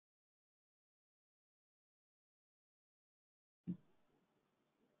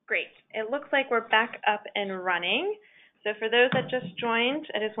Great. It looks like we're back up and running. So for those that just joined,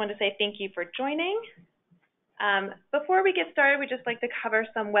 I just want to say thank you for joining. Before we get started, we'd just like to cover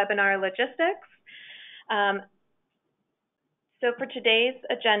some webinar logistics. So for today's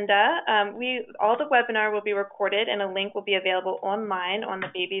agenda, all the webinar will be recorded and a link will be available online on the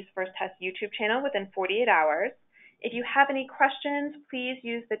Baby's First Test YouTube channel within 48 hours. If you have any questions, please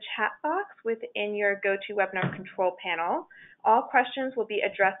use the chat box within your GoToWebinar control panel. All questions will be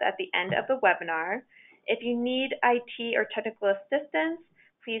addressed at the end of the webinar. If you need IT or technical assistance,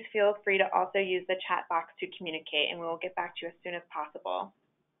 please feel free to also use the chat box to communicate, and we will get back to you as soon as possible.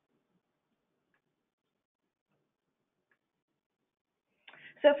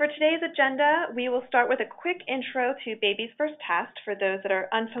 So for today's agenda, we will start with a quick intro to Baby's First Test for those that are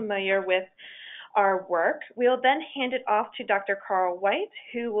unfamiliar with our work. We'll then hand it off to Dr. Karl White,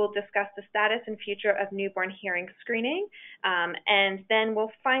 who will discuss the status and future of newborn hearing screening. And then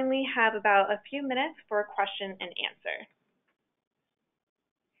we'll finally have about a few minutes for a question and answer.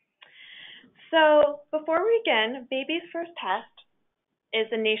 So before we begin, Baby's First Test is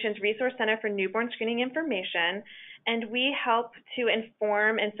the nation's resource center for newborn screening information, and we help to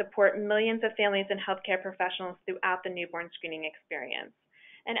inform and support millions of families and healthcare professionals throughout the newborn screening experience.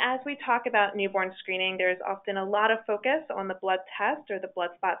 And as we talk about newborn screening, there's often a lot of focus on the blood test or the blood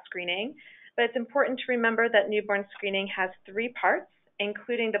spot screening, but it's important to remember that newborn screening has three parts,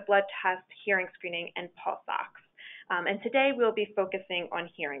 including the blood test, hearing screening, and pulse ox. And today we'll be focusing on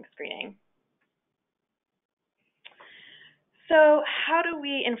hearing screening. So how do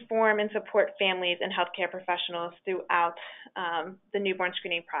we inform and support families and healthcare professionals throughout the newborn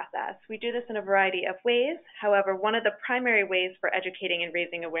screening process? We do this in a variety of ways. However, one of the primary ways for educating and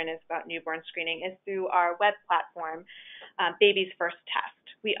raising awareness about newborn screening is through our web platform, Baby's First Test.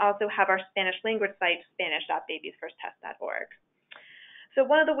 We also have our Spanish language site, spanish.babiesfirsttest.org. So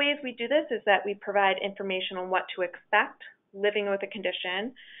one of the ways we do this is that we provide information on what to expect living with a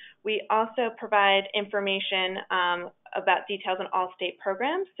condition. We also provide information about details on all state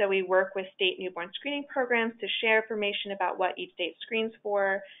programs. So we work with state newborn screening programs to share information about what each state screens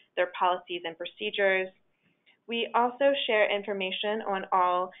for, their policies and procedures. We also share information on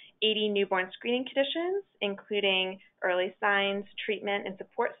all 80 newborn screening conditions, including early signs, treatment, and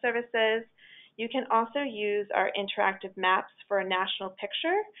support services. You can also use our interactive maps for a national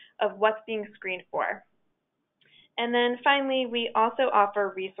picture of what's being screened for. And then finally, we also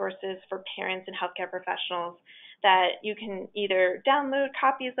offer resources for parents and healthcare professionals that you can either download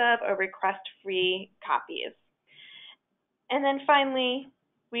copies of or request free copies. And then finally,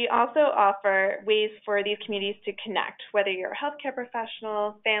 we also offer ways for these communities to connect, whether you're a healthcare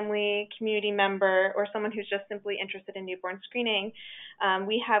professional, family, community member, or someone who's just simply interested in newborn screening.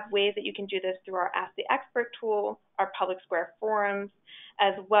 We have ways that you can do this through our Ask the Expert tool, our public square forums,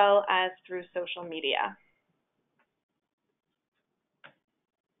 as well as through social media.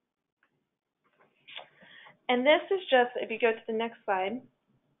 And this is just, if you go to the next slide,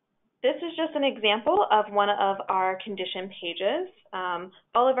 this is just an example of one of our condition pages.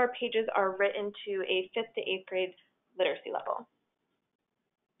 All of our pages are written to a 5th to 8th grade literacy level.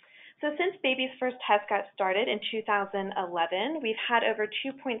 So since Baby's First Test got started in 2011, we've had over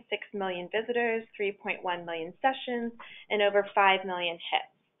 2.6 million visitors, 3.1 million sessions, and over 5 million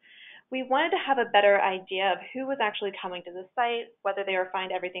hits. We wanted to have a better idea of who was actually coming to the site, whether they were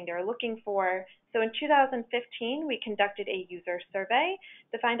finding everything they were looking for. So in 2015, we conducted a user survey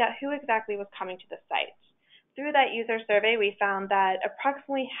to find out who exactly was coming to the site. Through that user survey, we found that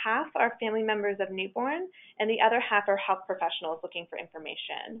approximately half are family members of newborn, and the other half are health professionals looking for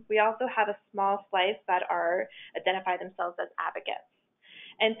information. We also have a small slice that identify themselves as advocates.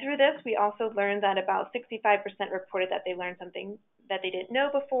 And through this, we also learned that about 65% reported that they learned something that they didn't know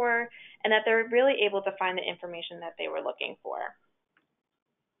before, and that they're really able to find the information that they were looking for.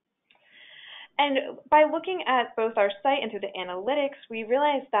 And by looking at both our site and through the analytics, we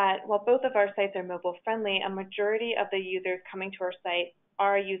realized that while both of our sites are mobile friendly, a majority of the users coming to our site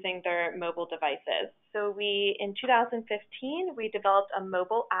are using their mobile devices. So in 2015, we developed a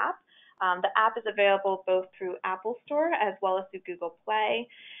mobile app. The app is available both through Apple Store as well as through Google Play.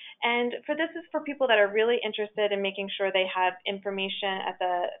 And this is for people that are really interested in making sure they have information at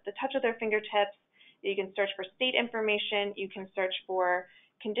the touch of their fingertips. You can search for state information. You can search for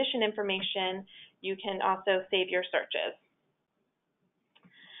condition information. You can also save your searches.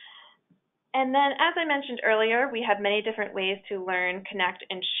 And then, as I mentioned earlier, we have many different ways to learn, connect,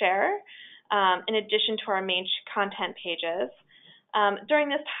 and share, in addition to our main content pages. During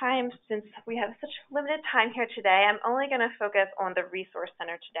this time, since we have such limited time here today, I'm only going to focus on the Resource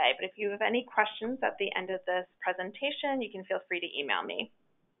Center today. But if you have any questions at the end of this presentation, you can feel free to email me.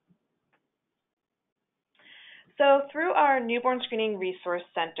 So through our Newborn Screening Resource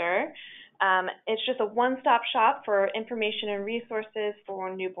Center, it's just a one-stop shop for information and resources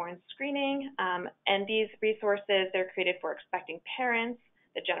for newborn screening. And these resources, they're created for expecting parents,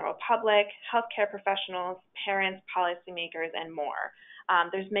 the general public, healthcare professionals, parents, policymakers, and more.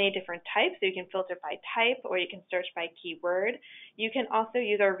 There's many different types, so you can filter by type or you can search by keyword. You can also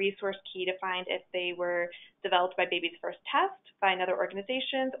use our resource key to find if they were developed by Baby's First Test, by another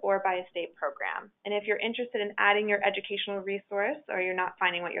organization, or by a state program. And if you're interested in adding your educational resource or you're not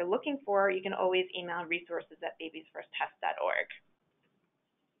finding what you're looking for, you can always email resources@babysfirsttest.org.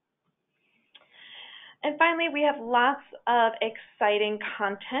 And finally, we have lots of exciting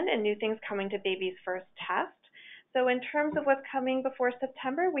content and new things coming to Baby's First Test. So in terms of what's coming before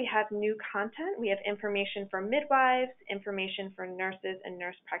September, we have new content. We have information for midwives, information for nurses and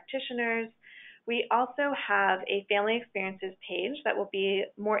nurse practitioners. We also have a family experiences page that will be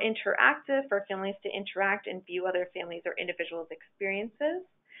more interactive for families to interact and view other families or individuals' experiences.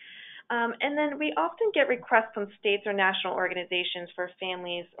 And then we often get requests from states or national organizations for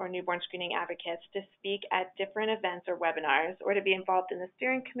families or newborn screening advocates to speak at different events or webinars or to be involved in the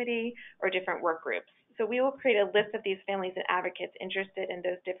steering committee or different work groups. So we will create a list of these families and advocates interested in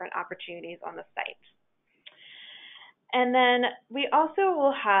those different opportunities on the site. And then we also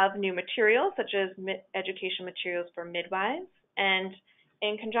will have new materials such as education materials for midwives, and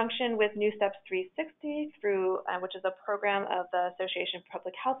in conjunction with New Steps 360, which is a program of the Association for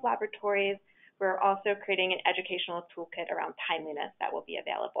Public Health Laboratories, we're also creating an educational toolkit around timeliness that will be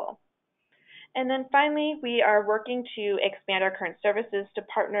available. And then finally, we are working to expand our current services to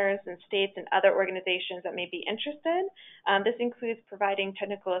partners and states and other organizations that may be interested. This includes providing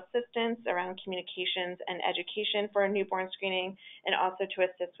technical assistance around communications and education for newborn screening, and also to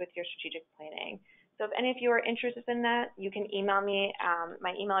assist with your strategic planning. So if any of you are interested in that, you can email me.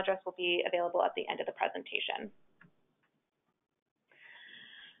 My email address will be available at the end of the presentation.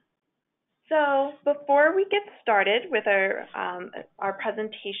 So before we get started with our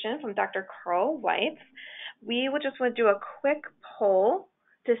presentation from Dr. Karl White, we would just want to do a quick poll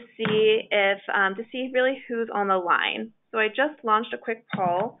to see really who's on the line. So I just launched a quick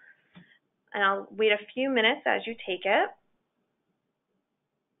poll, and I'll wait a few minutes as you take it.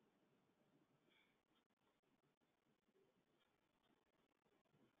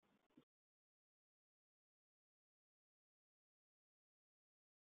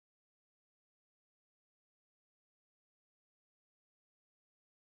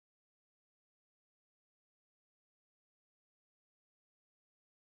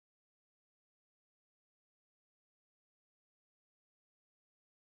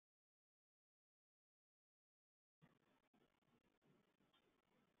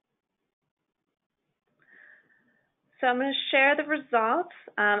 So I'm going to share the results.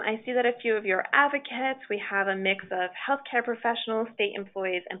 I see that a few of you are advocates. We have a mix of healthcare professionals, state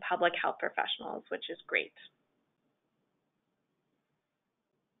employees, and public health professionals, which is great.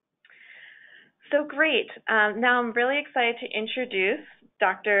 So great. Now I'm really excited to introduce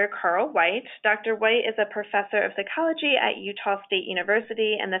Dr. Karl White. Dr. White is a professor of psychology at Utah State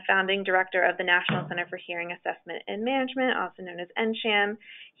University and the founding director of the National Center for Hearing Assessment and Management, also known as NCHAM.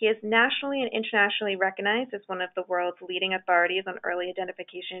 He is nationally and internationally recognized as one of the world's leading authorities on early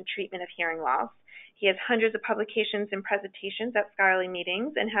identification and treatment of hearing loss. He has hundreds of publications and presentations at scholarly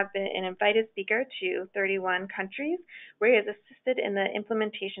meetings and has been an invited speaker to 31 countries where he has assisted in the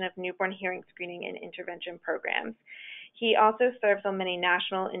implementation of newborn hearing screening and intervention programs. He also serves on many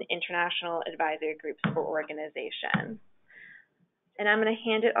national and international advisory groups for organizations. And I'm going to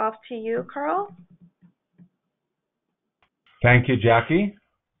hand it off to you, Karl. Thank you, Jackie.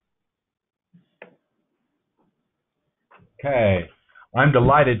 Okay, I'm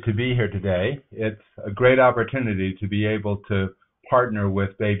delighted to be here today. It's a great opportunity to be able to partner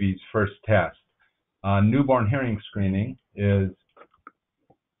with Baby's First Test. Newborn hearing screening is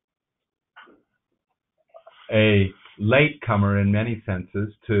a latecomer in many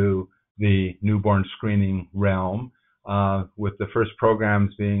senses to the newborn screening realm, with the first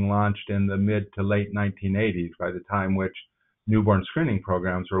programs being launched in the mid to late 1980s, by the time which newborn screening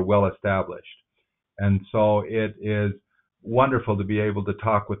programs were well established. And so it is wonderful to be able to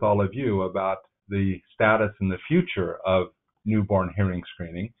talk with all of you about the status and the future of newborn hearing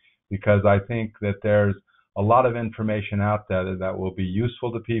screening, because I think that there's a lot of information out there that will be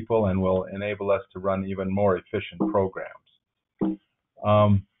useful to people and will enable us to run even more efficient programs.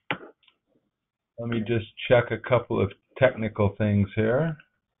 Let me just check a couple of technical things here.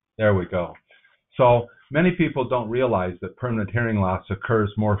 There we go. So many people don't realize that permanent hearing loss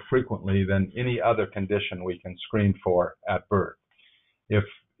occurs more frequently than any other condition we can screen for at birth. If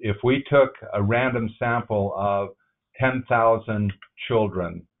if we took a random sample of 10,000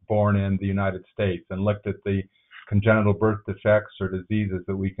 children born in the United States and looked at the congenital birth defects or diseases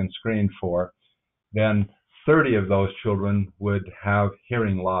that we can screen for, then 30 of those children would have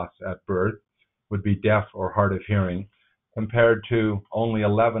hearing loss at birth, would be deaf or hard of hearing, compared to only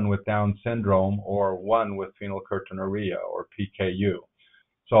 11 with Down syndrome or 1 with phenylketonuria or PKU.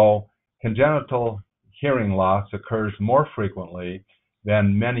 So congenital hearing loss occurs more frequently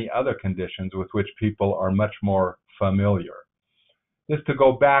than many other conditions with which people are much more familiar. Just to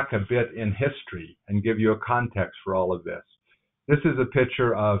go back a bit in history and give you a context for all of this. This is a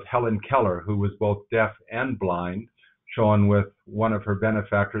picture of Helen Keller, who was both deaf and blind, shown with one of her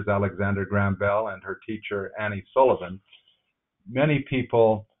benefactors, Alexander Graham Bell, and her teacher, Annie Sullivan. Many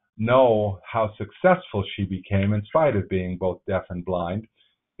people know how successful she became in spite of being both deaf and blind.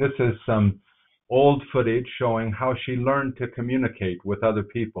 This is some old footage showing how she learned to communicate with other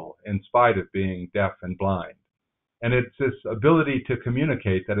people in spite of being deaf and blind. And it's this ability to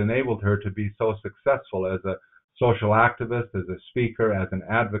communicate that enabled her to be so successful as a social activist, as a speaker, as an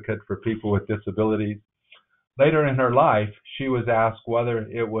advocate for people with disabilities. Later in her life, she was asked whether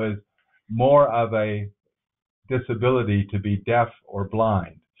it was more of a disability to be deaf or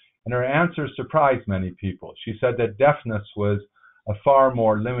blind. And her answer surprised many people. She said that deafness was a far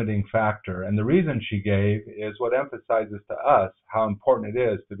more limiting factor. And the reason she gave is what emphasizes to us how important it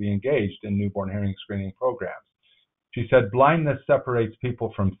is to be engaged in newborn hearing screening programs. She said, blindness separates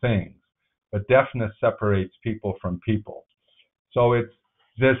people from things, but deafness separates people from people. So it's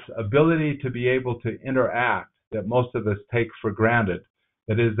this ability to be able to interact that most of us take for granted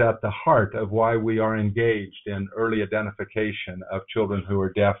that is at the heart of why we are engaged in early identification of children who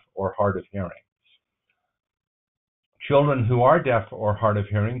are deaf or hard of hearing. Children who are deaf or hard of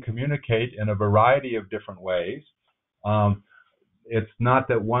hearing communicate in a variety of different ways. It's not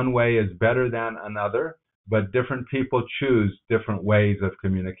that one way is better than another, but different people choose different ways of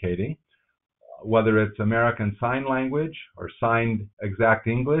communicating, whether it's American Sign Language or Signed Exact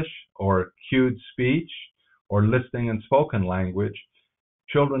English or cued speech or listening and spoken language.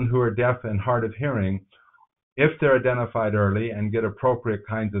 Children who are deaf and hard of hearing, if they're identified early and get appropriate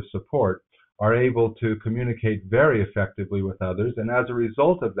kinds of support, are able to communicate very effectively with others, and as a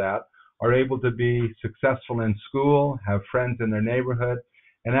result of that, are able to be successful in school, have friends in their neighborhood,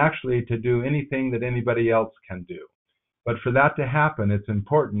 and actually to do anything that anybody else can do. But for that to happen, it's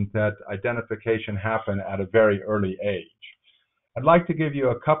important that identification happen at a very early age. I'd like to give you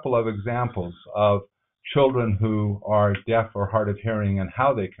a couple of examples of children who are deaf or hard of hearing and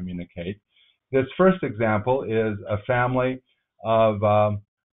how they communicate. This first example is a family of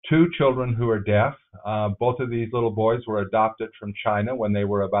 2 children who are deaf. Both of these little boys were adopted from China when they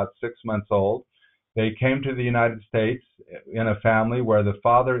were about 6 months old. They came to the United States in a family where the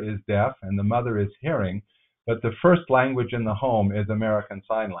father is deaf and the mother is hearing, but the first language in the home is American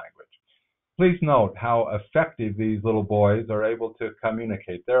Sign Language. Please note how effective these little boys are able to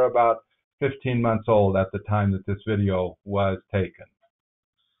communicate. They're about 15 months old at the time that this video was taken.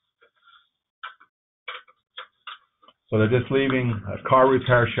 So they're just leaving a car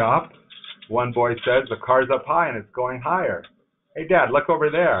repair shop. One boy says, the car's up high and it's going higher. Hey, Dad, look over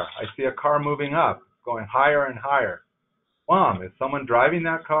there. I see a car moving up, going higher and higher. Mom, is someone driving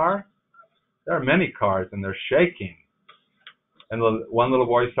that car? There are many cars and they're shaking. And one little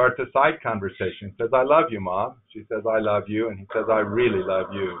boy starts a side conversation. He says, I love you, Mom. She says, I love you. And he says, I really love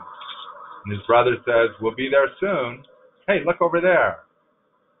you. And his brother says, we'll be there soon. Hey, look over there.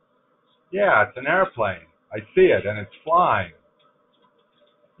 Yeah, it's an airplane. I see it, and it's flying.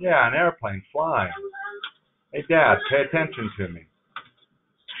 Yeah, an airplane flying. Hey, Dad, pay attention to me.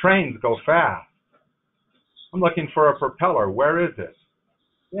 Trains go fast. I'm looking for a propeller. Where is it?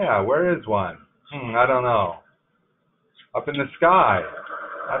 Yeah, where is one? I don't know. Up in the sky.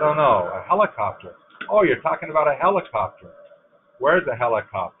 I don't know. A helicopter. Oh, you're talking about a helicopter. Where's a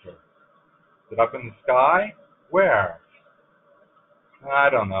helicopter? Is it up in the sky? Where? I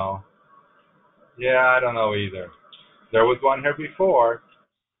don't know. Yeah, I don't know either. There was one here before.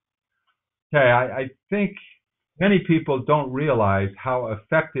 Okay, I think many people don't realize how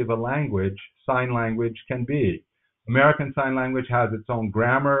effective a language, sign language, can be. American Sign Language has its own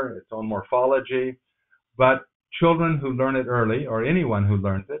grammar, its own morphology, but children who learn it early, or anyone who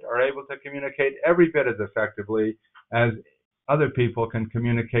learns it, are able to communicate every bit as effectively as other people can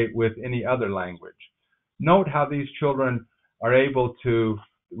communicate with any other language. Note how these children are able to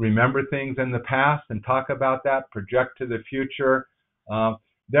remember things in the past and talk about that, project to the future.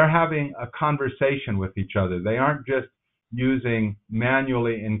 They're having a conversation with each other. They aren't just using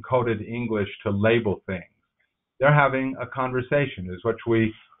manually encoded English to label things. They're having a conversation, is what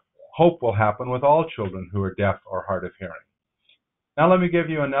we hope will happen with all children who are deaf or hard of hearing. Now let me give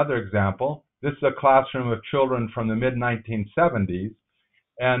you another example. This is a classroom of children from the mid-1970s,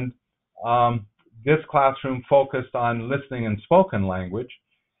 and this classroom focused on listening and spoken language.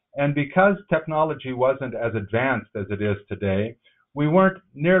 And because technology wasn't as advanced as it is today, we weren't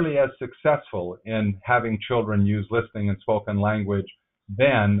nearly as successful in having children use listening and spoken language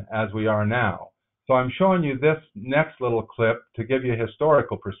then as we are now. So I'm showing you this next little clip to give you a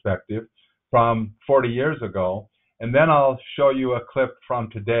historical perspective from 40 years ago, and then I'll show you a clip from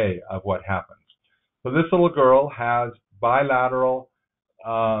today of what happens. So this little girl has bilateral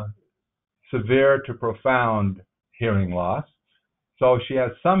severe to profound hearing loss. So she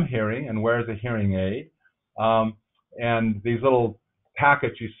has some hearing and wears a hearing aid. And these little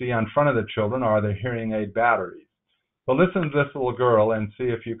packets you see on front of the children are the hearing aid batteries. So listen to this little girl and see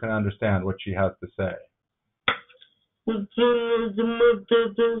if you can understand what she has to say.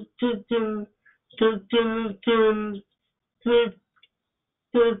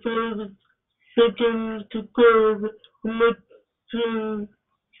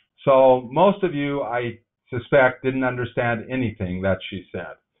 So most of you, I suspect, didn't understand anything that she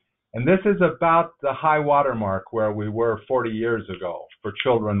said. And this is about the high water mark where we were 40 years ago for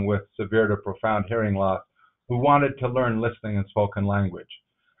children with severe to profound hearing loss who wanted to learn listening and spoken language.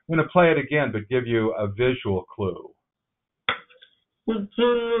 I'm going to play it again, but give you a visual clue. So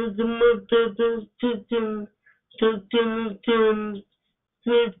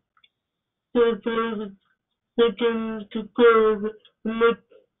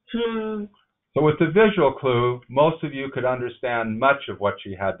with the visual clue, most of you could understand much of what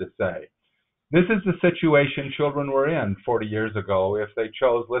she had to say. This is the situation children were in 40 years ago if they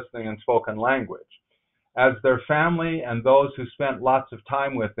chose listening and spoken language. As their family and those who spent lots of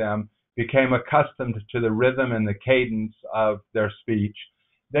time with them became accustomed to the rhythm and the cadence of their speech,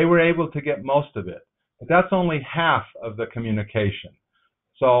 they were able to get most of it. But that's only half of the communication.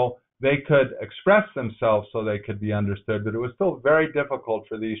 So they could express themselves so they could be understood, but it was still very difficult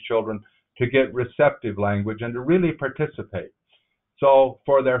for these children to get receptive language and to really participate. So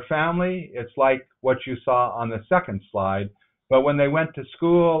for their family, it's like what you saw on the second slide, but when they went to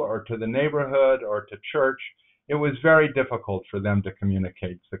school or to the neighborhood or to church, it was very difficult for them to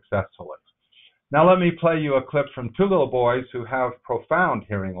communicate successfully. Now let me play you a clip from two little boys who have profound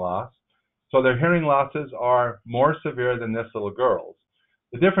hearing loss. So their hearing losses are more severe than this little girl's.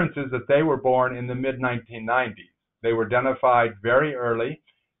 The difference is that they were born in the mid-1990s. They were identified very early,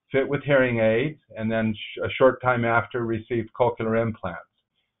 fit with hearing aids, and then a short time after received cochlear implants.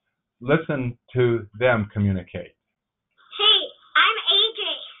 Listen to them communicate. Hey, I'm AJ.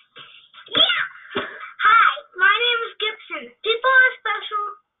 Yeah! Hi, my name is Gibson. People are special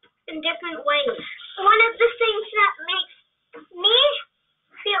in different ways. One of the things that makes me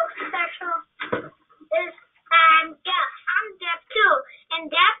feel special is I'm deaf. I'm deaf too,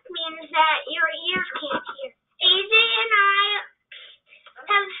 and deaf means that your ears can't hear. AJ and I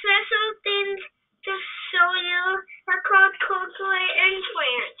have special things to show you. They're called cochlear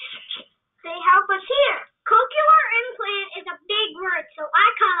implants. They help us hear. Cochlear implant is a big word, so I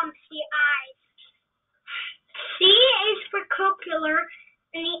call them CIs. C is for cochlear,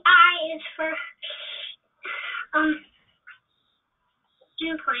 and the I is for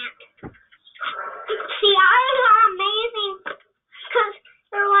implant. CIs are amazing because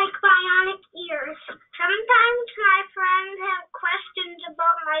they're like bionic ears. Sometimes my friends have questions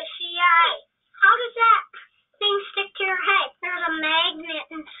about my CI. How does that thing stick to your head? There's a magnet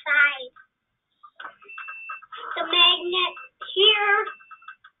inside. The magnet here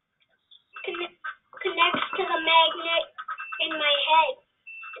connects to the magnet in my head.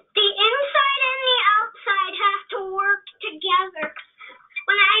 The inside and the outside have to work together.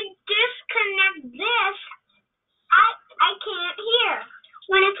 When I disconnect this, I can't hear.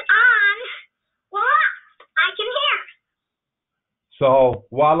 When it's on, voila, I can hear. So,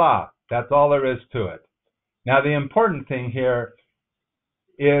 voila, that's all there is to it. Now, the important thing here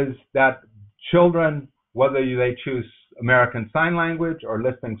is that children, whether they choose American Sign Language or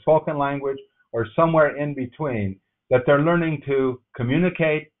listening spoken language or somewhere in between, that they're learning to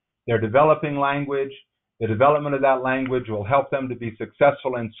communicate, they're developing language. The development of that language will help them to be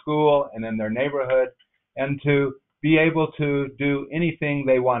successful in school and in their neighborhood and to be able to do anything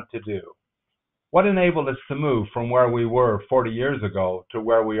they want to do. What enabled us to move from where we were 40 years ago to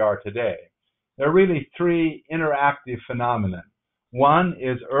where we are today? There are really three interactive phenomena. One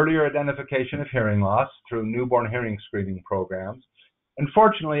is earlier identification of hearing loss through newborn hearing screening programs. And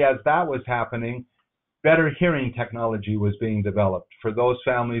fortunately, as that was happening, better hearing technology was being developed for those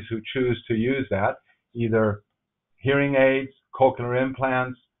families who choose to use that, either hearing aids, cochlear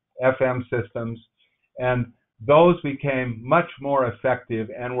implants, FM systems, and those became much more effective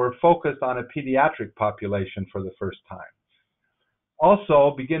and were focused on a pediatric population for the first time.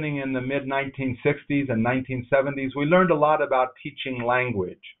 Also, beginning in the mid-1960s and 1970s, we learned a lot about teaching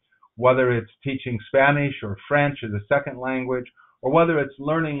language, whether it's teaching Spanish or French as a second language, or whether it's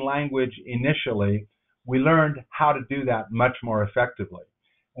learning language initially. We learned how to do that much more effectively.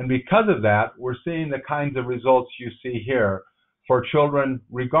 And because of that, we're seeing the kinds of results you see here for children,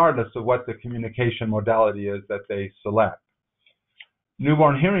 regardless of what the communication modality is that they select.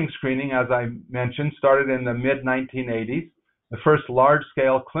 Newborn hearing screening, as I mentioned, started in the mid-1980s. The first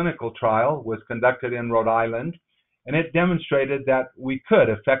large-scale clinical trial was conducted in Rhode Island, and it demonstrated that we could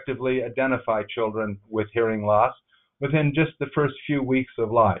effectively identify children with hearing loss within just the first few weeks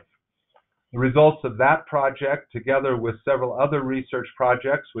of life. The results of that project, together with several other research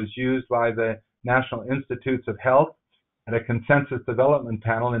projects, was used by the National Institutes of Health at a consensus development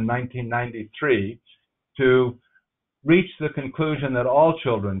panel in 1993 to reach the conclusion that all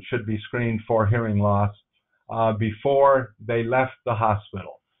children should be screened for hearing loss before they left the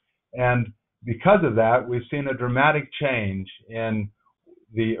hospital. And because of that, we've seen a dramatic change in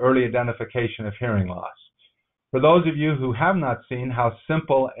the early identification of hearing loss. For those of you who have not seen how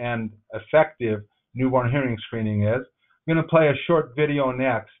simple and effective newborn hearing screening is, I'm going to play a short video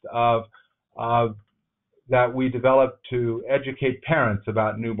next that we developed to educate parents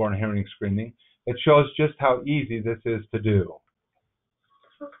about newborn hearing screening. It shows just how easy this is to do.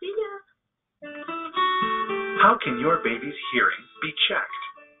 How can your baby's hearing be checked?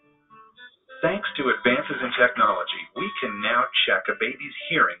 Thanks to advances in technology, we can now check a baby's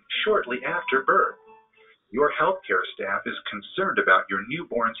hearing shortly after birth. Your healthcare staff is concerned about your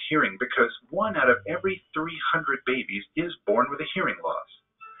newborn's hearing because 1 out of every 300 babies is born with a hearing loss.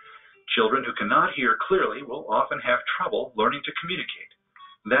 Children who cannot hear clearly will often have trouble learning to communicate.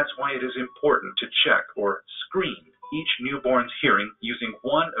 That's why it is important to check or screen each newborn's hearing using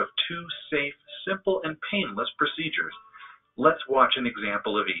one of 2 safe, simple, and painless procedures. Let's watch an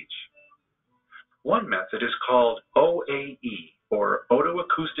example of each. One method is called OAE, or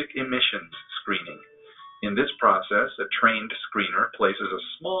otoacoustic emissions screening. In this process, a trained screener places a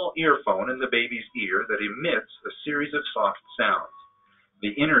small earphone in the baby's ear that emits a series of soft sounds.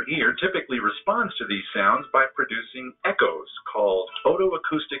 The inner ear typically responds to these sounds by producing echoes called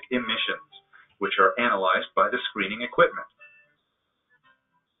otoacoustic emissions, which are analyzed by the screening equipment.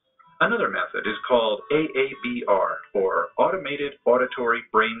 Another method is called AABR, or Automated Auditory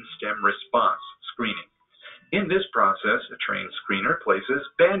Brainstem Response screening. In this process, a trained screener places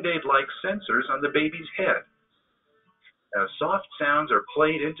Band-Aid-like sensors on the baby's head. As soft sounds are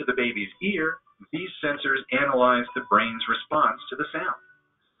played into the baby's ear, these sensors analyze the brain's response to the sound.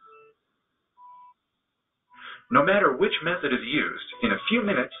 No matter which method is used, in a few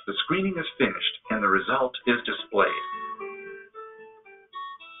minutes the screening is finished and the result is displayed.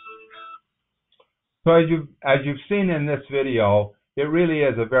 So as you've seen in this video, it really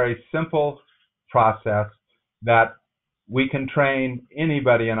is a very simple process that we can train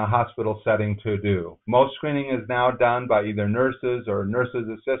anybody in a hospital setting to do. Most screening is now done by either nurses or nurses'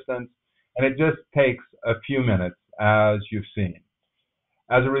 assistants, and it just takes a few minutes, as you've seen.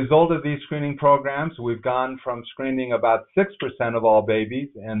 As a result of these screening programs, we've gone from screening about 6% of all babies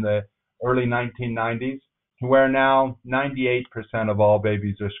in the early 1990s to where now 98% of all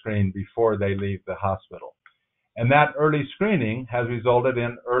babies are screened before they leave the hospital. And that early screening has resulted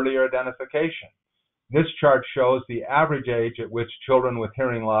in earlier identification. This chart shows the average age at which children with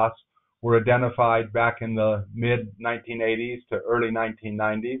hearing loss were identified back in the mid-1980s to early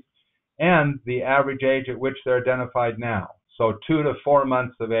 1990s, and the average age at which they're identified now. So 2 to 4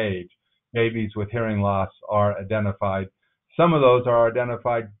 months of age, babies with hearing loss are identified. Some of those are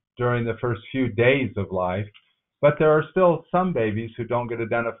identified during the first few days of life, but there are still some babies who don't get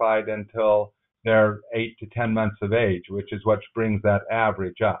identified until they're 8 to 10 months of age, which is what brings that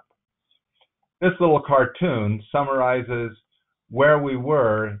average up. This little cartoon summarizes where we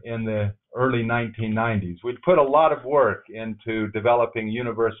were in the early 1990s. We'd put a lot of work into developing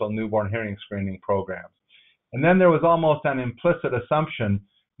universal newborn hearing screening programs. And then there was almost an implicit assumption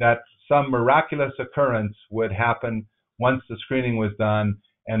that some miraculous occurrence would happen once the screening was done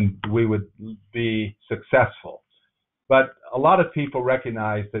and we would be successful. But a lot of people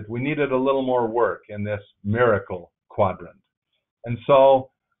recognized that we needed a little more work in this miracle quadrant. And so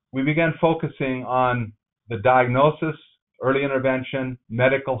we began focusing on the diagnosis, early intervention,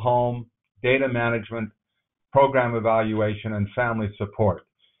 medical home, data management, program evaluation, and family support.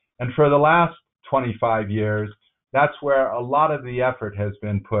 And for the last 25 years, that's where a lot of the effort has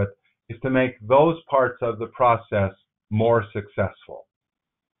been put, is to make those parts of the process more successful.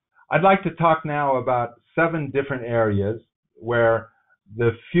 I'd like to talk now about 7 different areas where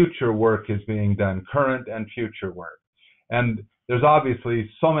the future work is being done, current and future work. And there's obviously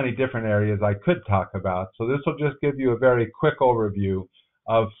so many different areas I could talk about, so this will just give you a very quick overview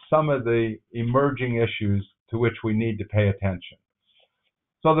of some of the emerging issues to which we need to pay attention.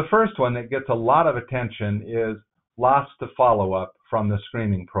 So the first one that gets a lot of attention is loss to follow-up from the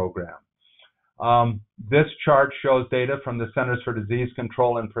screening program. This chart shows data from the Centers for Disease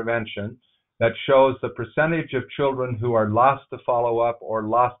Control and Prevention that shows the percentage of children who are lost to follow-up or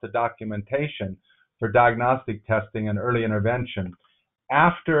lost to documentation for diagnostic testing and early intervention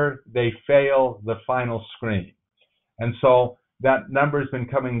after they fail the final screen. And so that number has been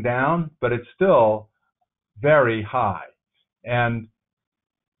coming down, but it's still very high. And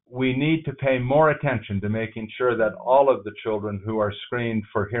we need to pay more attention to making sure that all of the children who are screened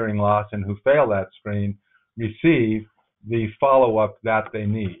for hearing loss and who fail that screen receive the follow-up that they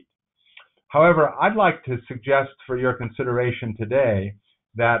need. However, I'd like to suggest for your consideration today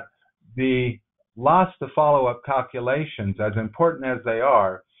that the loss to follow-up calculations, as important as they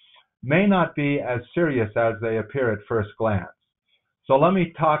are, may not be as serious as they appear at first glance. So let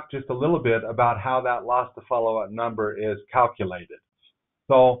me talk just a little bit about how that loss to follow-up number is calculated.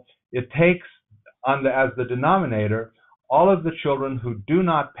 So it takes, as the denominator, all of the children who do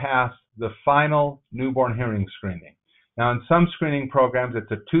not pass the final newborn hearing screening. Now, in some screening programs,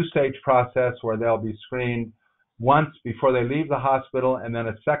 it's a 2-stage process where they'll be screened once before they leave the hospital and then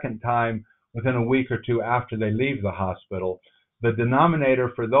a second time within a week or 2 after they leave the hospital. The denominator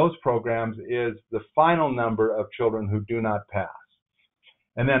for those programs is the final number of children who do not pass.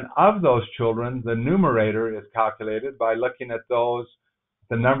 And then of those children, the numerator is calculated by looking at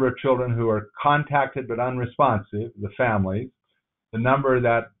the number of children who are contacted but unresponsive, the families, the number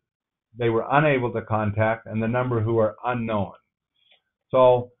that they were unable to contact, and the number who are unknown.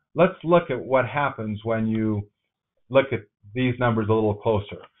 So let's look at what happens when you look at these numbers a little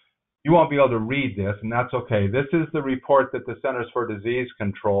closer. You won't be able to read this, and that's okay. This is the report that the Centers for Disease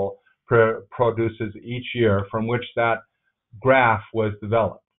Control produces each year, from which that graph was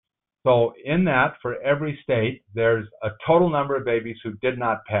developed. So in that, for every state, there's a total number of babies who did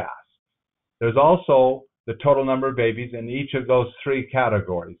not pass. There's also the total number of babies in each of those 3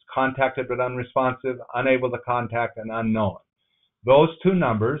 categories: contacted but unresponsive, unable to contact, and unknown. Those 2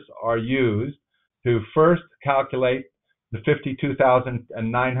 numbers are used to first calculate the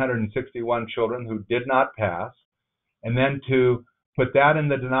 52,961 children who did not pass, and then to put that in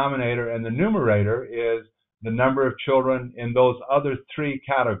the denominator, and the numerator is the number of children in those other 3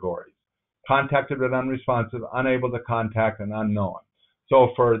 categories: contacted but unresponsive, unable to contact, and unknown.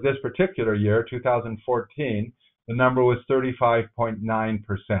 So for this particular year, 2014, the number was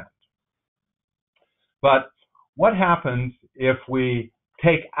 35.9%. But what happens if we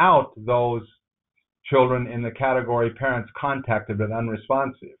take out those children in the category parents contacted but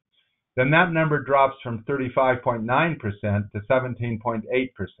unresponsive? Then that number drops from 35.9% to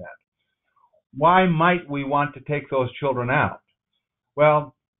 17.8%. Why might we want to take those children out?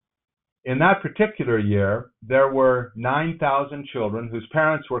 Well, in that particular year, there were 9,000 children whose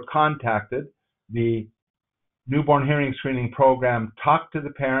parents were contacted. The newborn hearing screening program talked to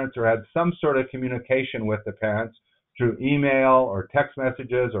the parents or had some sort of communication with the parents through email or text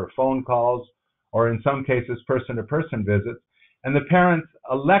messages or phone calls, or in some cases person-to-person visits, and the parents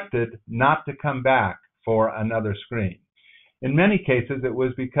elected not to come back for another screen. In many cases, it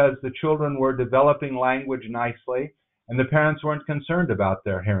was because the children were developing language nicely and the parents weren't concerned about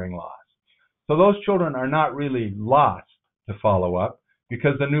their hearing loss. So those children are not really lost to follow up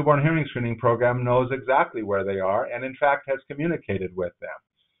because the newborn hearing screening program knows exactly where they are and in fact has communicated with them.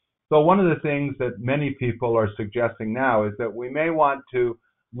 So one of the things that many people are suggesting now is that we may want to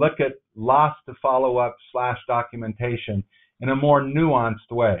look at loss to follow-up / documentation in a more nuanced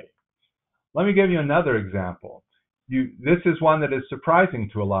way. Let me give you another example. This is one that is surprising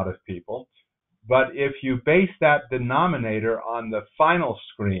to a lot of people, but if you base that denominator on the final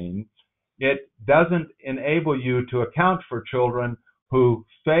screen, it doesn't enable you to account for children who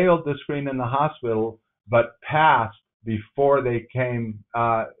failed the screen in the hospital but passed before they came,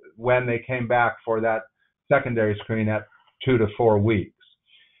 when they came back for that secondary screen at 2 to 4 weeks.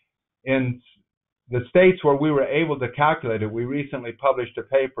 In the states where we were able to calculate it, we recently published a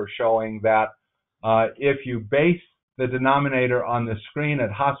paper showing that if you base the denominator on the screen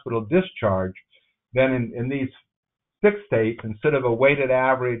at hospital discharge, then in these 6 states, instead of a weighted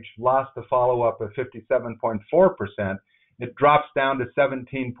average loss to follow-up of 57.4%, it drops down to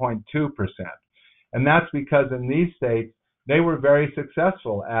 17.2%. And that's because in these states, they were very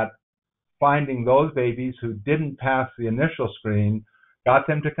successful at finding those babies who didn't pass the initial screen got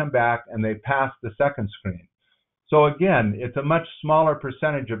them to come back, and they passed the second screen. So again, it's a much smaller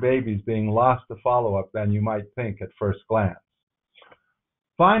percentage of babies being lost to follow-up than you might think at first glance.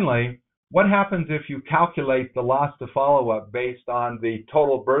 Finally, what happens if you calculate the loss to follow-up based on the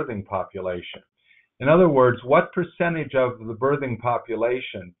total birthing population? In other words, what percentage of the birthing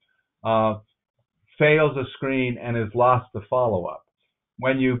population fails a screen and is lost to follow-up?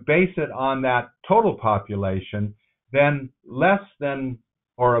 When you base it on that total population, then less than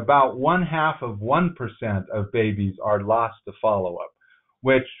or about 0.5% of babies are lost to follow-up,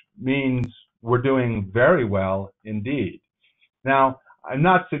 which means we're doing very well indeed. Now, I'm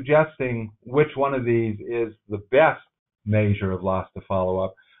not suggesting which one of these is the best measure of loss to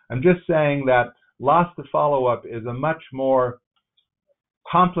follow-up. I'm just saying that loss to follow-up is a much more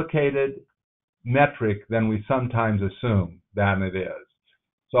complicated metric than we sometimes assume than it is.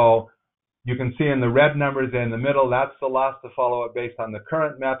 So you can see in the red numbers in the middle, that's the loss to follow-up based on the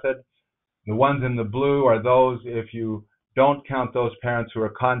current method. The ones in the blue are those if you don't count those parents who are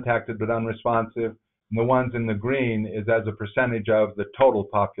contacted but unresponsive. And the ones in the green is as a percentage of the total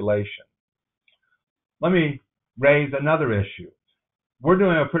population. Let me raise another issue. We're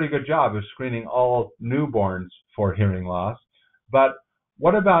doing a pretty good job of screening all newborns for hearing loss, but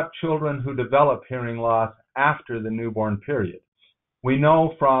what about children who develop hearing loss after the newborn period? We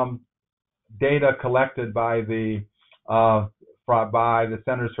know from data collected by the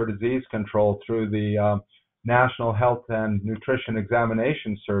Centers for Disease Control through the National Health and Nutrition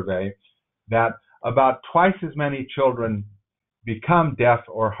Examination Survey that about twice as many children become deaf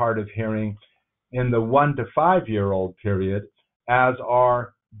or hard of hearing in the 1 to 5 year old period as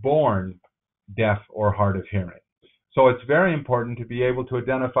are born deaf or hard of hearing. So it's very important to be able to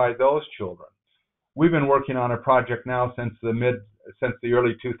identify those children. We've been working on a project now since the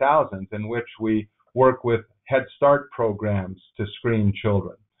early 2000s in which we work with Head Start programs to screen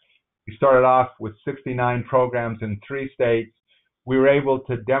children. We started off with 69 programs in 3 states. We were able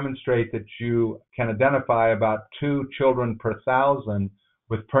to demonstrate that you can identify about 2 children per 1,000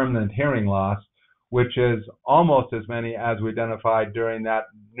 with permanent hearing loss, which is almost as many as we identified during that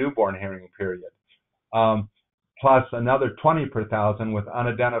newborn hearing period, plus another 20 per 1,000 with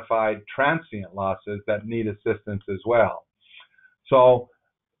unidentified transient losses that need assistance as well. So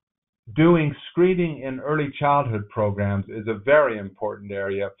doing screening in early childhood programs is a very important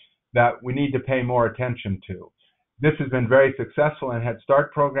area that we need to pay more attention to. This has been very successful in Head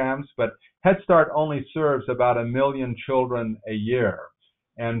Start programs, but Head Start only serves about 1 million children a year.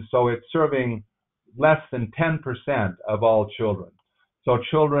 And so it's serving less than 10% of all children. So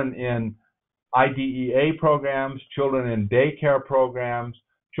children in IDEA programs, children in daycare programs,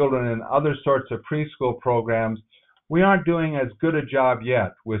 children in other sorts of preschool programs, we aren't doing as good a job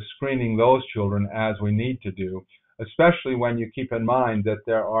yet with screening those children as we need to do, especially when you keep in mind that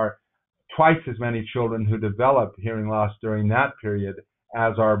there are twice as many children who develop hearing loss during that period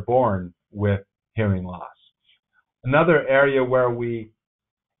as are born with hearing loss. Another area where we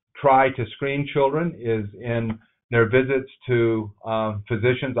try to screen children is in their visits to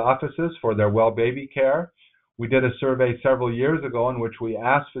physicians' offices for their well baby care. We did a survey several years ago in which we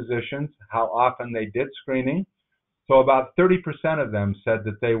asked physicians how often they did screening. So about 30% of them said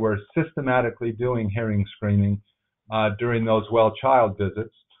that they were systematically doing hearing screening during those well child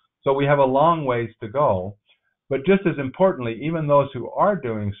visits. So we have a long ways to go. But just as importantly, even those who are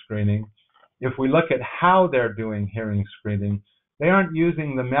doing screening, if we look at how they're doing hearing screening, they aren't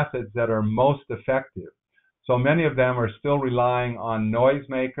using the methods that are most effective. So many of them are still relying on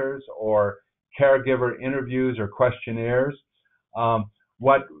noisemakers or caregiver interviews or questionnaires.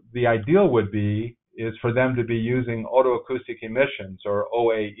 What the ideal would be is for them to be using otoacoustic emissions or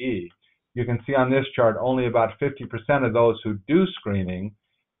OAE. You can see on this chart only about 50% of those who do screening,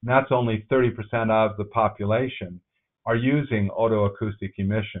 and that's only 30% of the population, are using otoacoustic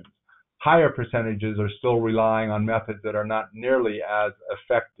emissions. Higher percentages are still relying on methods that are not nearly as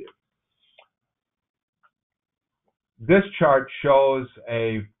effective. This chart shows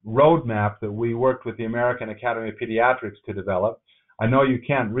a roadmap that we worked with the American Academy of Pediatrics to develop. I know you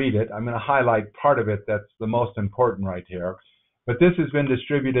can't read it. I'm going to highlight part of it that's the most important right here. But this has been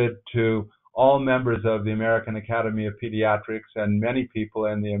distributed to all members of the American Academy of Pediatrics and many people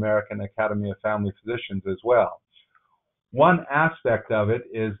in the American Academy of Family Physicians as well. One aspect of it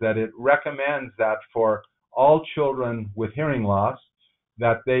is that it recommends that for all children with hearing loss,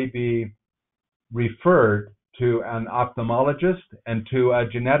 that they be referred to an ophthalmologist and to a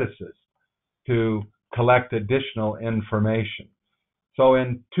geneticist to collect additional information. So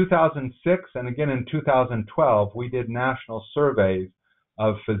in 2006 and again in 2012, we did national surveys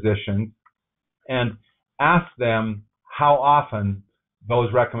of physicians and asked them how often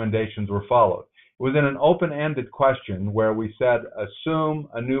those recommendations were followed. It was in an open-ended question where we said, assume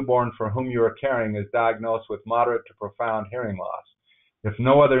a newborn for whom you are caring is diagnosed with moderate to profound hearing loss. If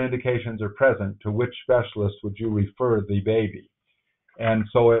no other indications are present, to which specialist would you refer the baby? And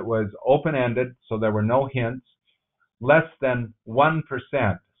so it was open-ended, so there were no hints. Less than 1%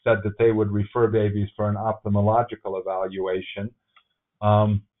 said that they would refer babies for an ophthalmological evaluation.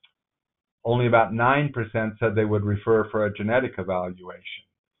 Only about 9% said they would refer for a genetic evaluation.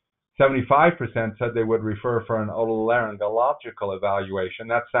 75% said they would refer for an otolaryngological evaluation.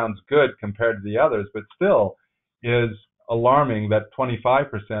 That sounds good compared to the others, but still is alarming that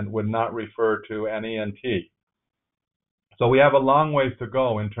 25% would not refer to an ENT. So we have a long ways to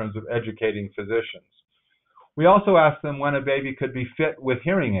go in terms of educating physicians. We also asked them when a baby could be fit with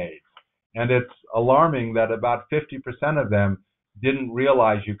hearing aids, and it's alarming that about 50% of them didn't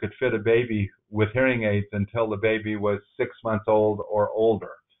realize you could fit a baby with hearing aids until the baby was 6 months old or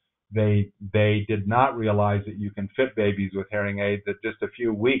older. They did not realize that you can fit babies with hearing aids at just a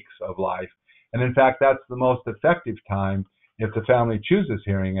few weeks of life. And in fact, that's the most effective time, if the family chooses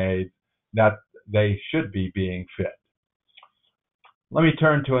hearing aids, that they should be being fit. Let me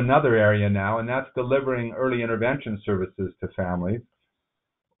turn to another area now, and that's delivering early intervention services to families.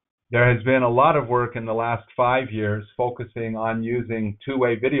 There has been a lot of work in the last 5 years focusing on using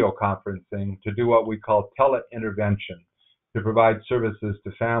two-way video conferencing to do what we call tele-intervention, to provide services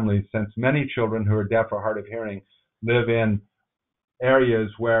to families, since many children who are deaf or hard of hearing live in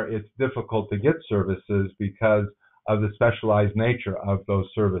areas where it's difficult to get services because of the specialized nature of those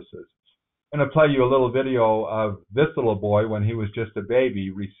services. I'm going to play you a little video of this little boy when he was just a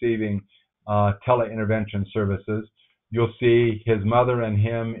baby receiving tele-intervention services. You'll see his mother and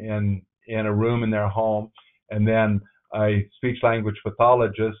him in a room in their home, and then a speech-language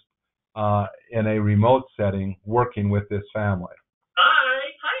pathologist in a remote setting working with this family.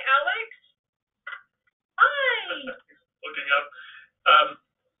 Hi, Alex. Hi. Looking up.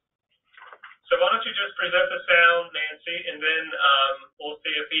 So why don't you just present the sound, Nancy, and then we'll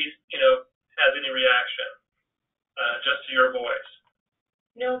see if he, has any reaction, just to your voice.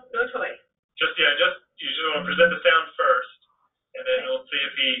 No toy. You just want to present the sound first, and then we'll see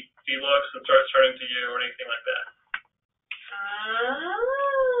if he looks and starts turning to you or anything like that.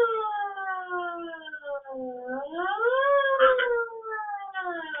 Perfect.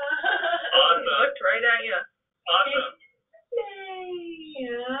 Awesome. He looked right at you. Awesome.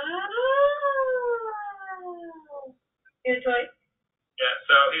 You a toy? Yeah,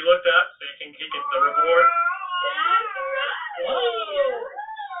 so he looked up, so he can the reward. Whoa.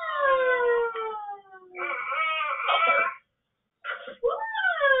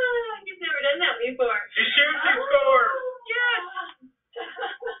 You've never done that before. He shoots and scores. Yes.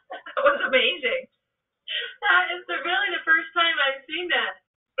 That was amazing. That is really the first time I've seen that.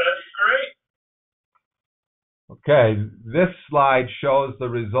 That's great. Okay, this slide shows the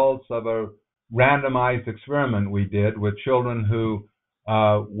results of a randomized experiment we did with children who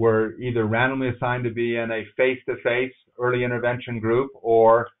were either randomly assigned to be in a face-to-face early intervention group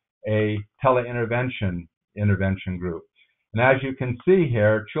or a tele-intervention group. And as you can see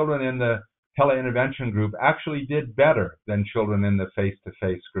here, children in the tele-intervention group actually did better than children in the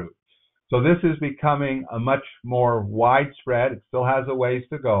face-to-face group. So this is becoming a much more widespread, it still has a ways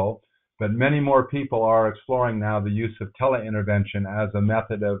to go, but many more people are exploring now the use of tele-intervention as a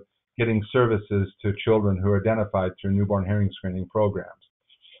method of getting services to children who are identified through newborn hearing screening programs.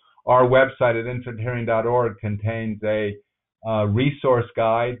 Our website at infanthearing.org contains a resource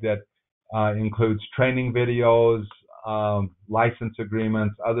guide that includes training videos, license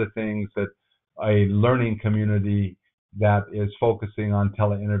agreements, other things that a learning community that is focusing on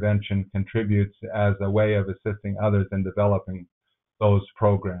tele-intervention contributes as a way of assisting others in developing those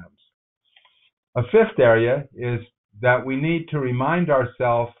programs. A fifth area is that we need to remind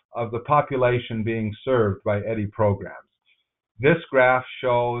ourselves of the population being served by EHDI programs. This graph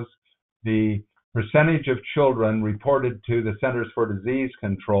shows the percentage of children reported to the Centers for Disease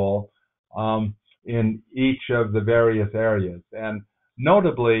Control in each of the various areas. And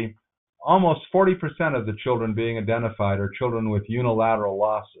notably, almost 40% of the children being identified are children with unilateral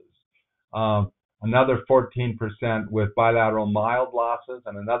losses. Another 14% with bilateral mild losses,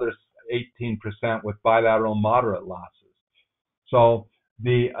 and another 18% with bilateral moderate losses. So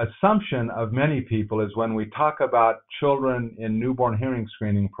the assumption of many people is when we talk about children in newborn hearing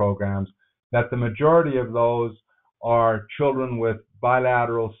screening programs, that the majority of those are children with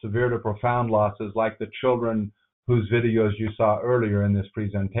bilateral severe to profound losses, like the children whose videos you saw earlier in this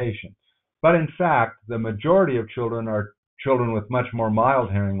presentation. But in fact, the majority of children are children with much more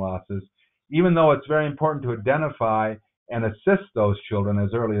mild hearing losses, even though it's very important to identify and assist those children as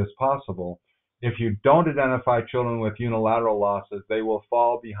early as possible. If you don't identify children with unilateral losses, they will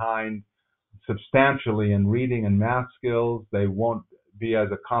fall behind substantially in reading and math skills. They won't be as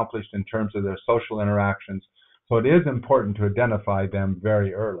accomplished in terms of their social interactions. So it is important to identify them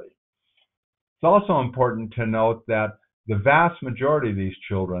very early. It's also important to note that the vast majority of these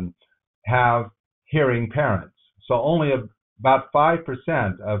children have hearing parents. So only about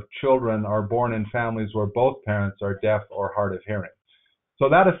 5% of children are born in families where both parents are deaf or hard of hearing. So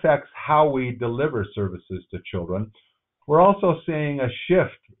that affects how we deliver services to children. We're also seeing a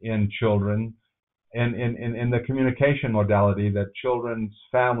shift in children in the communication modality that children's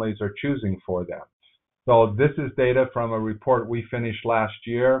families are choosing for them. So this is data from a report we finished last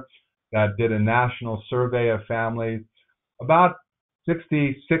year that did a national survey of families. About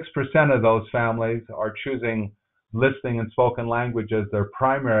 66% of those families are choosing listening and spoken language as their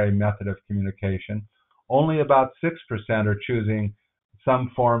primary method of communication. Only about 6% are choosing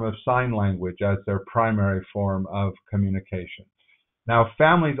some form of sign language as their primary form of communication. Now,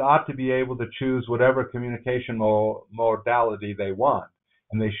 families ought to be able to choose whatever communication modality they want,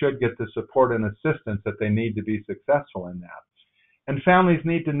 and they should get the support and assistance that they need to be successful in that. And families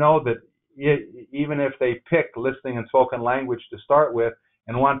need to know that even if they pick listening and spoken language to start with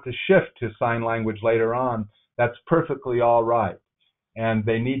and want to shift to sign language later on, that's perfectly all right. And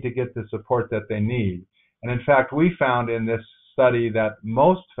they need to get the support that they need. And in fact, we found in this study that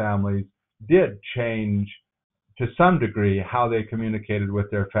most families did change to some degree how they communicated with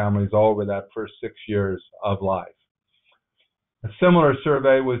their families over that first 6 years of life. A similar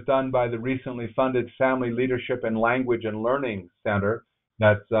survey was done by the recently funded Family Leadership and Language and Learning Center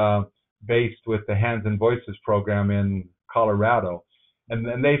that's based with the Hands and Voices program in Colorado.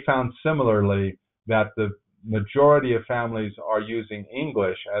 And they found similarly that the majority of families are using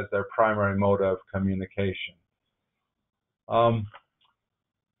English as their primary mode of communication.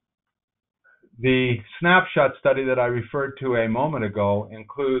 The snapshot study that I referred to a moment ago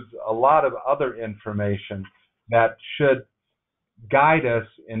includes a lot of other information that should guide us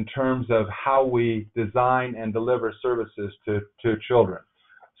in terms of how we design and deliver services to children.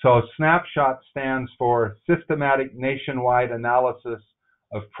 So snapshot stands for Systematic Nationwide Analysis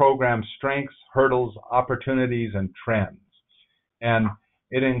of Program Strengths, Hurdles, Opportunities, and Trends. And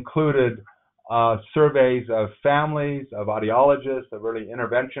it included surveys of families, of audiologists, of early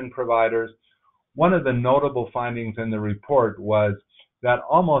intervention providers. One of the notable findings in the report was that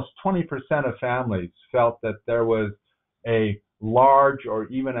almost 20% of families felt that there was a large or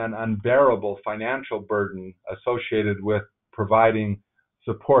even an unbearable financial burden associated with providing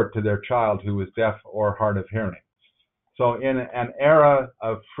support to their child who was deaf or hard of hearing. So in an era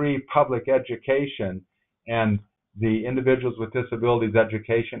of free public education and the Individuals with Disabilities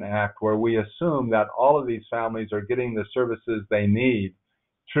Education Act, where we assume that all of these families are getting the services they need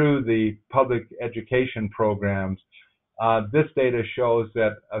through the public education programs, this data shows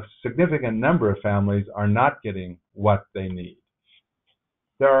that a significant number of families are not getting what they need.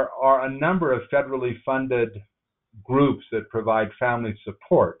 There are a number of federally funded groups that provide family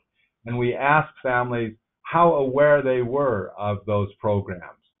support, and we asked families how aware they were of those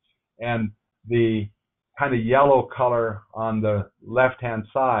programs. And the kind of yellow color on the left-hand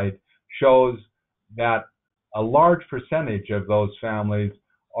side shows that a large percentage of those families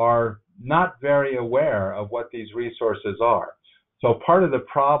are not very aware of what these resources are. So part of the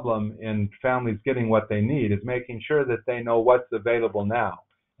problem in families getting what they need is making sure that they know what's available now.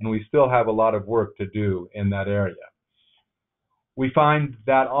 And we still have a lot of work to do in that area. We find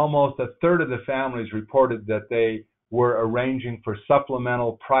that almost a third of the families reported that they were arranging for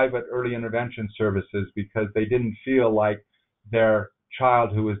supplemental private early intervention services because they didn't feel like their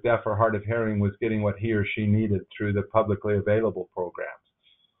child who was deaf or hard of hearing was getting what he or she needed through the publicly available programs.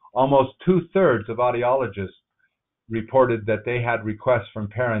 Almost 2/3 of audiologists reported that they had requests from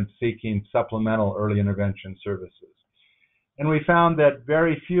parents seeking supplemental early intervention services. And we found that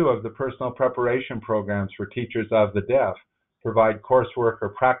very few of the personal preparation programs for teachers of the deaf provide coursework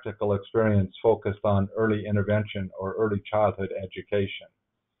or practical experience focused on early intervention or early childhood education.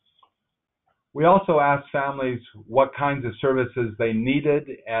 We also asked families what kinds of services they needed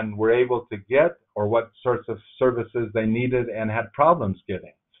and were able to get, or what sorts of services they needed and had problems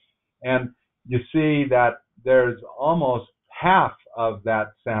getting. And you see that there's almost half of that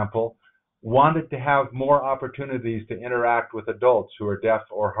sample wanted to have more opportunities to interact with adults who are deaf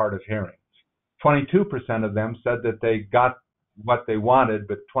or hard of hearing. 22% of them said that they got what they wanted,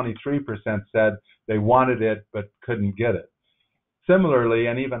 but 23% said they wanted it but couldn't get it. Similarly,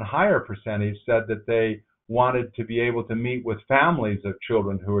 an even higher percentage said that they wanted to be able to meet with families of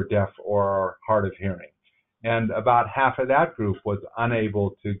children who are deaf or are hard of hearing. and about half of that group was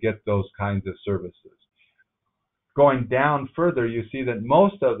unable to get those kinds of services. Going down further, you see that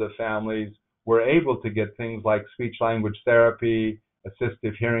most of the families were able to get things like speech-language therapy,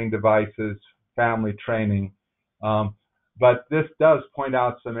 assistive hearing devices, family training. But this does point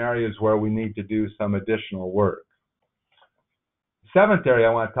out some areas where we need to do some additional work. The seventh area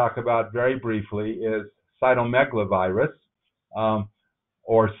I want to talk about very briefly is cytomegalovirus,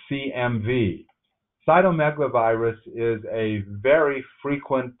 or CMV. Cytomegalovirus is a very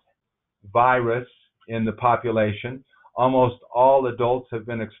frequent virus in the population. Almost all adults have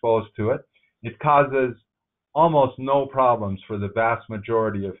been exposed to it. It causes almost no problems for the vast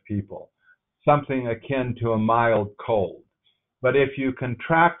majority of people, something akin to a mild cold. But if you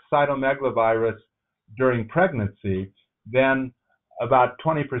contract cytomegalovirus during pregnancy, then about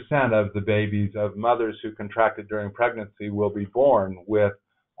 20% of the babies of mothers who contracted during pregnancy will be born with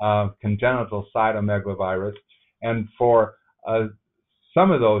congenital cytomegalovirus. And for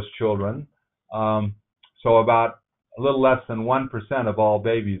some of those children, so about a little less than 1% of all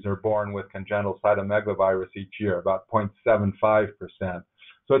babies are born with congenital cytomegalovirus each year, about 0.75%.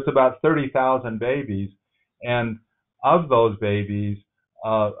 So it's about 30,000 babies, and of those babies,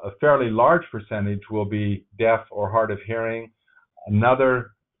 a fairly large percentage will be deaf or hard of hearing.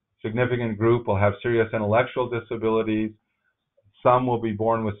 Another significant group will have serious intellectual disabilities. Some will be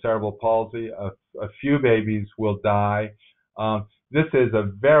born with cerebral palsy. A few babies will die. This is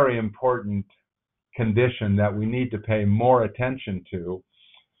a very important condition that we need to pay more attention to.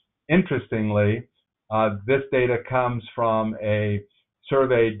 Interestingly, this data comes from a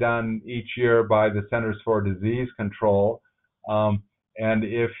survey done each year by the Centers for Disease Control. And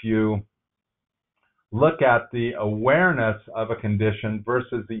if you look at the awareness of a condition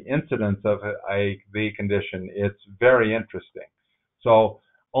versus the incidence of the condition, it's very interesting. So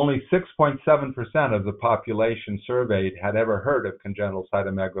only 6.7% of the population surveyed had ever heard of congenital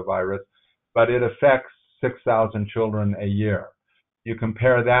cytomegalovirus, but it affects 6,000 children a year. You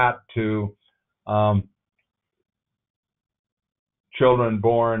compare that to children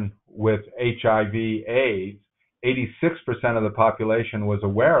born with HIV/AIDS, 86% of the population was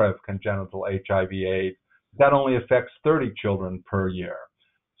aware of congenital HIV/AIDS. That only affects 30 children per year.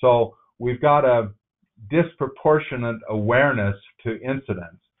 So we've got a disproportionate awareness to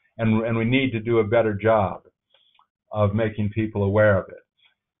incidence, and we need to do a better job of making people aware of it.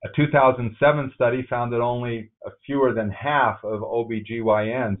 A 2007 study found that only fewer than half of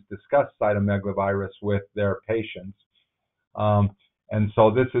OBGYNs discussed cytomegalovirus with their patients. And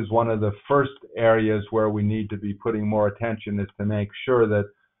so this is one of the first areas where we need to be putting more attention, is to make sure that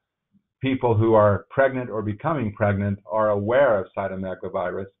people who are pregnant or becoming pregnant are aware of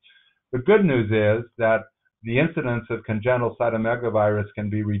cytomegalovirus. The good news is that the incidence of congenital cytomegalovirus can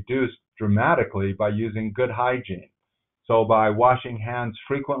be reduced dramatically by using good hygiene. So by washing hands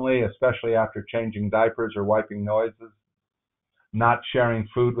frequently, especially after changing diapers or wiping noses, not sharing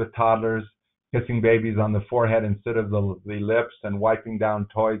food with toddlers, kissing babies on the forehead instead of the lips, and wiping down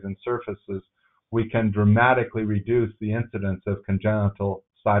toys and surfaces, we can dramatically reduce the incidence of congenital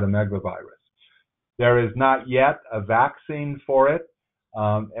cytomegalovirus. There is not yet a vaccine for it,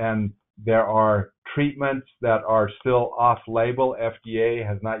 and there are treatments that are still off-label. FDA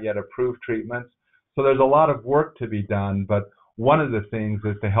has not yet approved treatments. So there's a lot of work to be done, but one of the things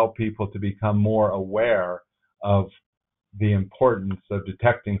is to help people to become more aware of the importance of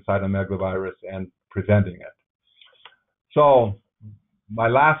detecting cytomegalovirus and preventing it. So my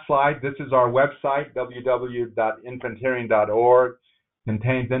last slide, this is our website, www.infanthearing.org.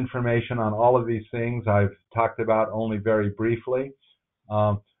 Contains information on all of these things I've talked about only very briefly.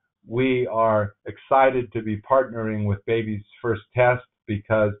 We are excited to be partnering with Baby's First Test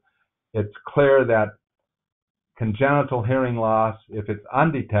because it's clear that congenital hearing loss, if it's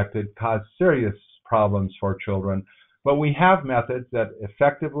undetected, causes serious problems for children. But we have methods that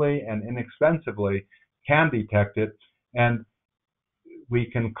effectively and inexpensively can detect it, and we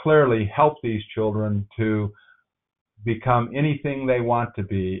can clearly help these children to become anything they want to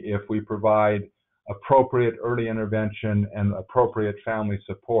be if we provide appropriate early intervention and appropriate family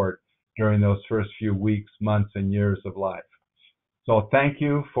support during those first few weeks, months, and years of life. So thank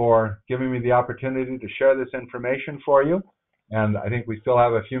you for giving me the opportunity to share this information for you, and I think we still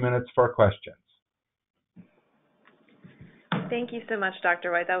have a few minutes for questions. Thank you so much,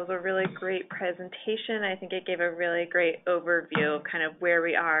 Dr. White. That was a really great presentation. I think it gave a really great overview of kind of where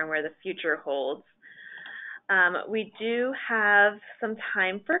we are and where the future holds. We do have some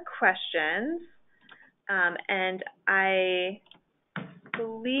time for questions, and I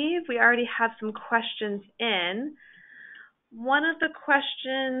believe we already have some questions in. One of the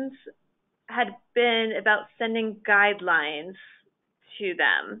questions had been about sending guidelines to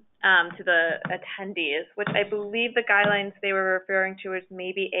them, to the attendees, which I believe the guidelines they were referring to is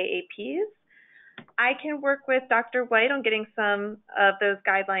maybe AAPs. I can work with Dr. White on getting some of those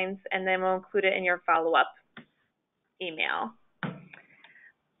guidelines, and then we'll include it in your follow-up email.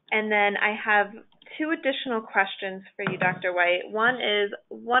 And then I have two additional questions for you, Dr. White. One is,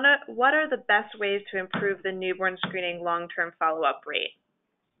 what are the best ways to improve the newborn screening long-term follow-up rate?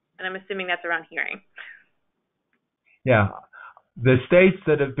 And I'm assuming that's around hearing. Yeah. The states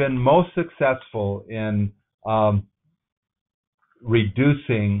that have been most successful in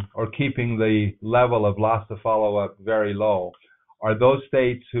reducing or keeping the level of loss to follow-up very low are those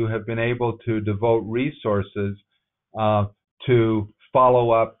states who have been able to devote resources to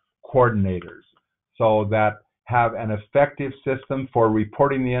follow-up coordinators, so that have an effective system for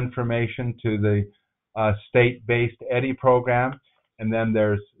reporting the information to the state-based EHDI program, and then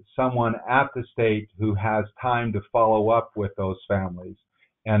there's someone at the state who has time to follow up with those families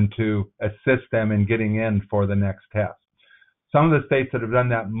and to assist them in getting in for the next test. Some of the states that have done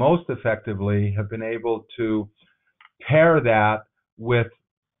that most effectively have been able to pair that with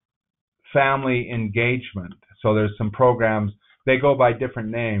family engagement. So there's some programs, they go by different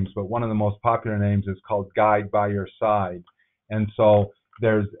names, but one of the most popular names is called Guide by Your Side. And so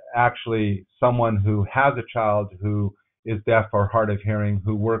there's actually someone who has a child who is deaf or hard of hearing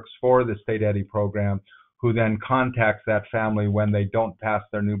who works for the state EHDI program, who then contacts that family when they don't pass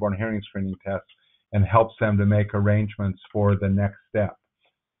their newborn hearing screening test and helps them to make arrangements for the next step.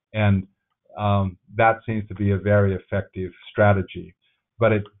 And that seems to be a very effective strategy.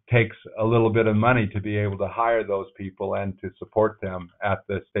 But it takes a little bit of money to be able to hire those people and to support them at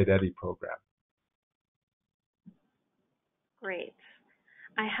the state EHDI program. Great.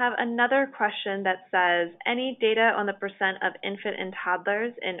 I have another question that says, any data on the % of infant and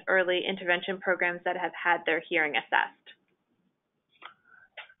toddlers in early intervention programs that have had their hearing assessed?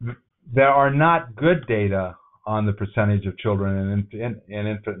 There are not good data on the percentage of children in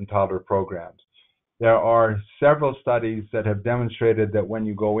infant and toddler programs. There are several studies that have demonstrated that when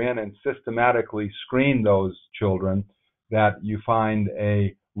you go in and systematically screen those children, that you find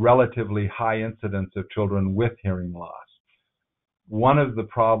a relatively high incidence of children with hearing loss. One of the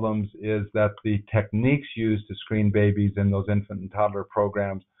problems is that the techniques used to screen babies in those infant and toddler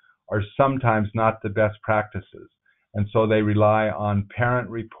programs are sometimes not the best practices. And so they rely on parent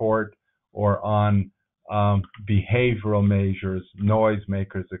report or on behavioral measures, noise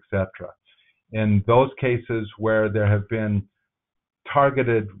makers, etc. In those cases where there have been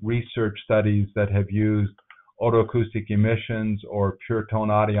targeted research studies that have used otoacoustic emissions or pure tone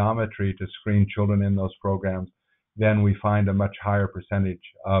audiometry to screen children in those programs, then we find a much higher percentage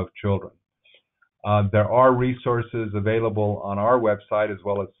of children. There are resources available on our website as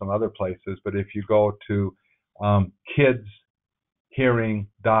well as some other places, but if you go to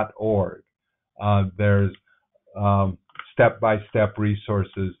kidshearing.org, there's step-by-step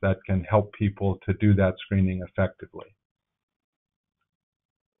resources that can help people to do that screening effectively.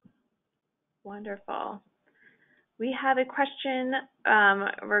 Wonderful. We have a question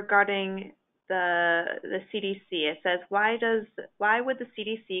regarding the CDC. It says, why would the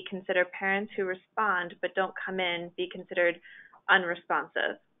CDC consider parents who respond but don't come in be considered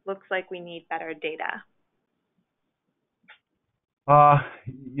unresponsive? Looks like we need better data.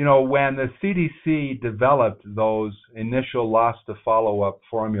 When the CDC developed those initial loss to follow-up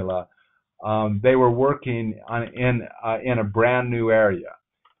formula, they were working in a brand new area.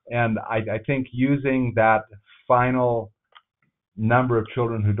 And I think using that final number of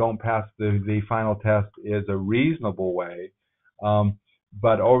children who don't pass the final test is a reasonable way.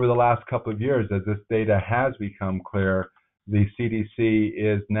 But over the last couple of years, as this data has become clear, the CDC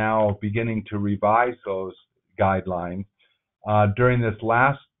is now beginning to revise those guidelines. During this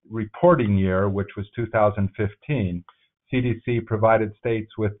last reporting year, which was 2015, CDC provided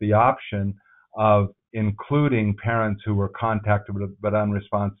states with the option of including parents who were contacted but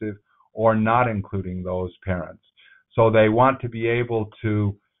unresponsive or not including those parents. So they want to be able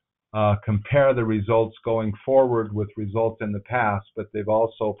to compare the results going forward with results in the past, but they've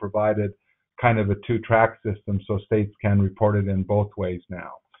also provided kind of a two-track system so states can report it in both ways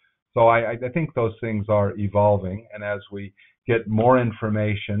now. So I think those things are evolving, and as we get more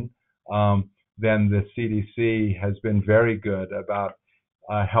information, then the CDC has been very good about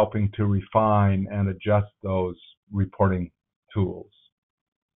helping to refine and adjust those reporting tools.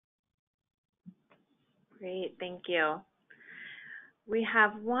 Great, thank you. We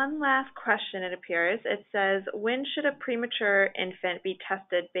have one last question, it appears. It says, when should a premature infant be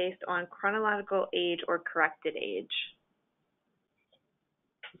tested based on chronological age or corrected age?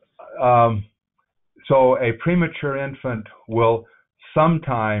 So a premature infant will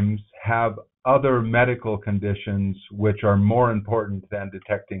sometimes have other medical conditions which are more important than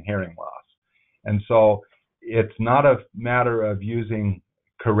detecting hearing loss. And so it's not a matter of using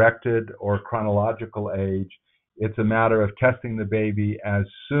corrected or chronological age. It's a matter of testing the baby as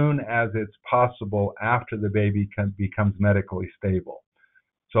soon as it's possible after the baby becomes medically stable.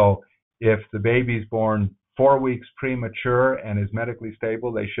 So if the baby's born 4 weeks premature and is medically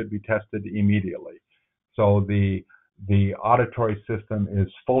stable, they should be tested immediately. So the auditory system is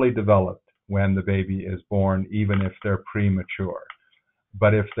fully developed when the baby is born, even if they're premature.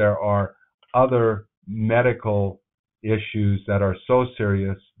 But if there are other medical issues that are so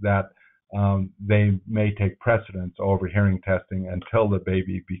serious that they may take precedence over hearing testing until the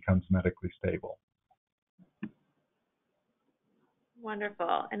baby becomes medically stable.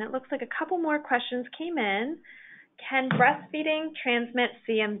 Wonderful. And it looks like a couple more questions came in. Can breastfeeding transmit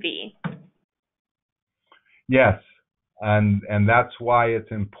CMV? Yes, and that's why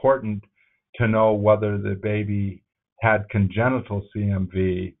it's important to know whether the baby had congenital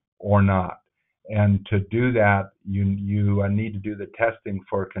CMV or not. And to do that, you need to do the testing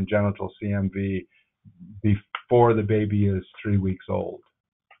for congenital CMV before the baby is 3 weeks old.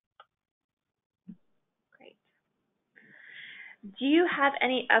 Great. Do you have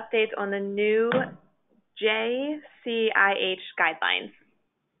any updates on the new JCIH guidelines?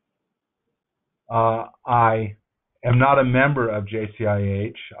 I am not a member of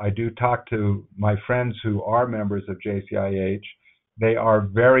JCIH. I do talk to my friends who are members of JCIH. They are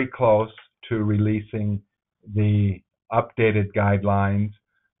very close to releasing the updated guidelines.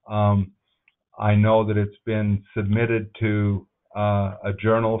 I know that it's been submitted to a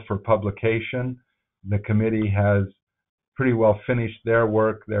journal for publication. The committee has pretty well finished their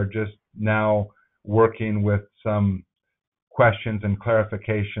work. They're just now working with some questions and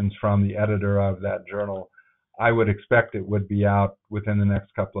clarifications from the editor of that journal. I would expect it would be out within the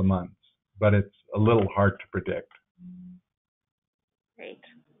next couple of months, but it's a little hard to predict. Great.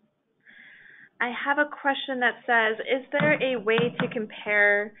 I have a question that says, is there a way to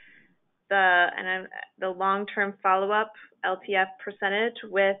compare the long-term follow-up LTF percentage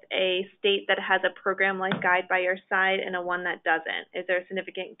with a state that has a program like Guide by Your Side and a one that doesn't? Is there a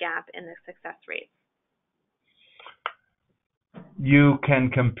significant gap in the success rate? You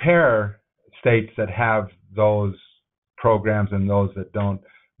can compare states that have those programs and those that don't.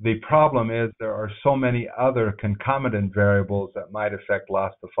 The problem is there are so many other concomitant variables that might affect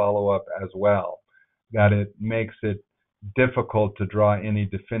loss to follow-up as well, that it makes it difficult to draw any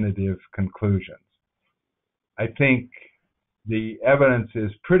definitive conclusions. I think the evidence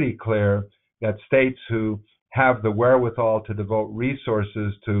is pretty clear that states who have the wherewithal to devote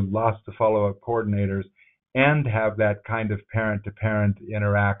resources to loss to follow-up coordinators and have that kind of parent-to-parent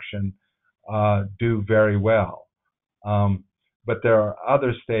interaction do very well. But there are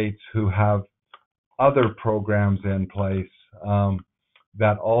other states who have other programs in place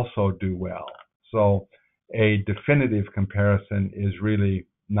that also do well. So a definitive comparison is really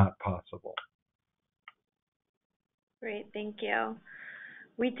not possible. Great, thank you.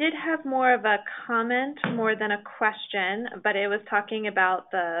 We did have more of a comment more than a question, but it was talking about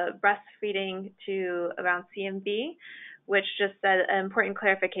the breastfeeding around CMV, which just said an important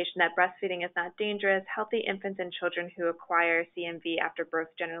clarification that breastfeeding is not dangerous. Healthy infants and children who acquire CMV after birth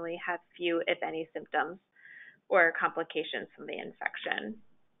generally have few, if any, symptoms or complications from the infection.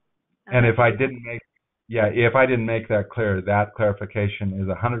 And if I didn't make that clear, that clarification is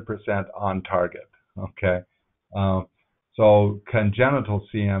 100% on target. Okay. So congenital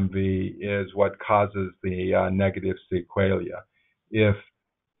CMV is what causes the negative sequelae.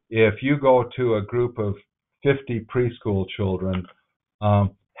 If you go to a group of 50 preschool children,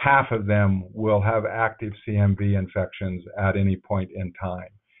 half of them will have active CMV infections at any point in time.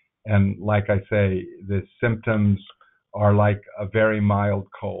 And like I say, the symptoms are like a very mild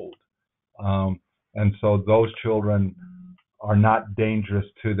cold. And so those children are not dangerous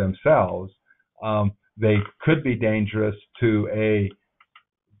to themselves. They could be dangerous to a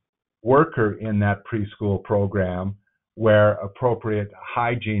worker in that preschool program where appropriate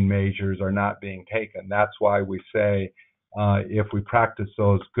hygiene measures are not being taken. That's why we say if we practice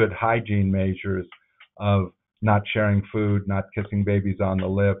those good hygiene measures of not sharing food, not kissing babies on the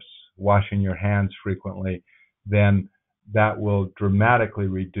lips, washing your hands frequently, then that will dramatically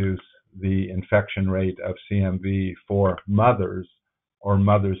reduce the infection rate of CMV for mothers or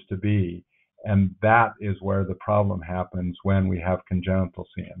mothers-to-be. And that is where the problem happens when we have congenital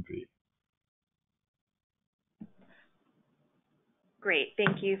CMV. Great,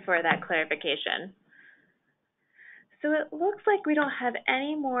 thank you for that clarification. So it looks like we don't have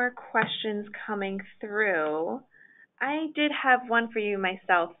any more questions coming through. I did have one for you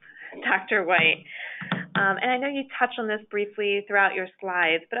myself, Dr. White. And I know you touched on this briefly throughout your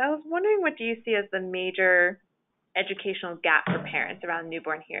slides, but I was wondering, what do you see as the major educational gap for parents around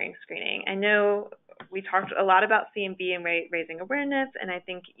newborn hearing screening? I know we talked a lot about CMV and raising awareness, and I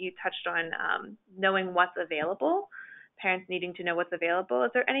think you touched on knowing what's available, parents needing to know what's available.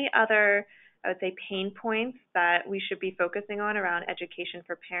 Is there any other, I would say, pain points that we should be focusing on around education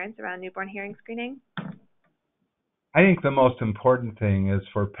for parents around newborn hearing screening? I think the most important thing is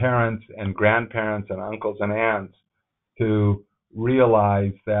for parents and grandparents and uncles and aunts to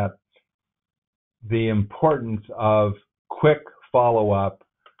realize that the importance of quick follow-up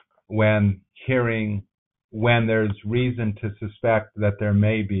when there's reason to suspect that there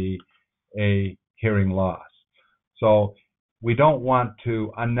may be a hearing loss. So we don't want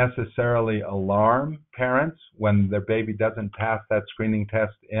to unnecessarily alarm parents when their baby doesn't pass that screening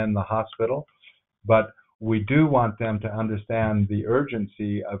test in the hospital, but we do want them to understand the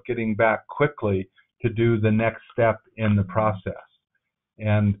urgency of getting back quickly to do the next step in the process.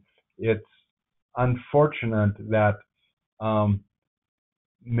 And it's unfortunate that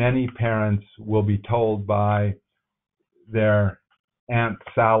many parents will be told by their Aunt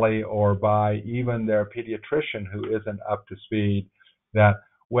Sally or by even their pediatrician who isn't up to speed that,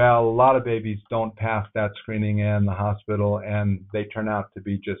 well, a lot of babies don't pass that screening in the hospital and they turn out to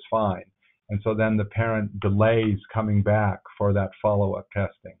be just fine. And so then the parent delays coming back for that follow-up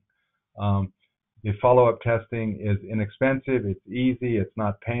testing. The follow-up testing is inexpensive, it's easy, it's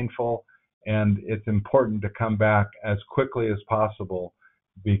not painful, and it's important to come back as quickly as possible,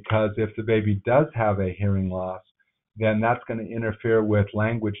 because if the baby does have a hearing loss, then that's going to interfere with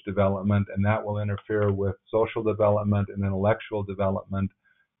language development, and that will interfere with social development and intellectual development.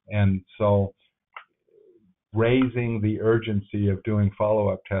 And so raising the urgency of doing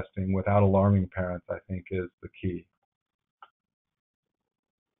follow-up testing without alarming parents, I think, is the key.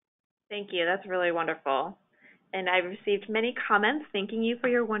 Thank you. That's really wonderful. And I've received many comments thanking you for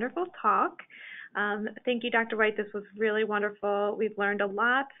your wonderful talk. Thank you, Dr. White. This was really wonderful. We've learned a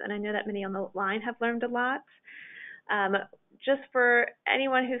lot, and I know that many on the line have learned a lot. Just for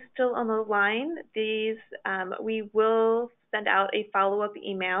anyone who's still on the line, we will send out a follow-up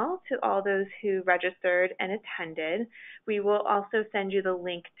email to all those who registered and attended. We will also send you the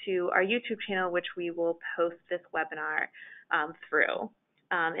link to our YouTube channel, which we will post this webinar through.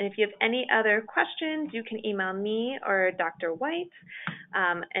 And if you have any other questions, you can email me or Dr. White,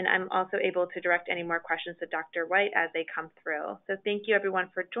 and I'm also able to direct any more questions to Dr. White as they come through. So thank you, everyone,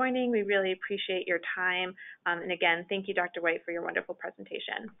 for joining. We really appreciate your time. And again, thank you, Dr. White, for your wonderful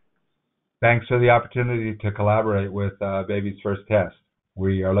presentation. Thanks for the opportunity to collaborate with Baby's First Test.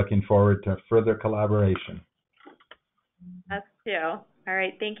 We are looking forward to further collaboration. Us too. All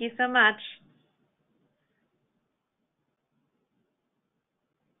right. Thank you so much.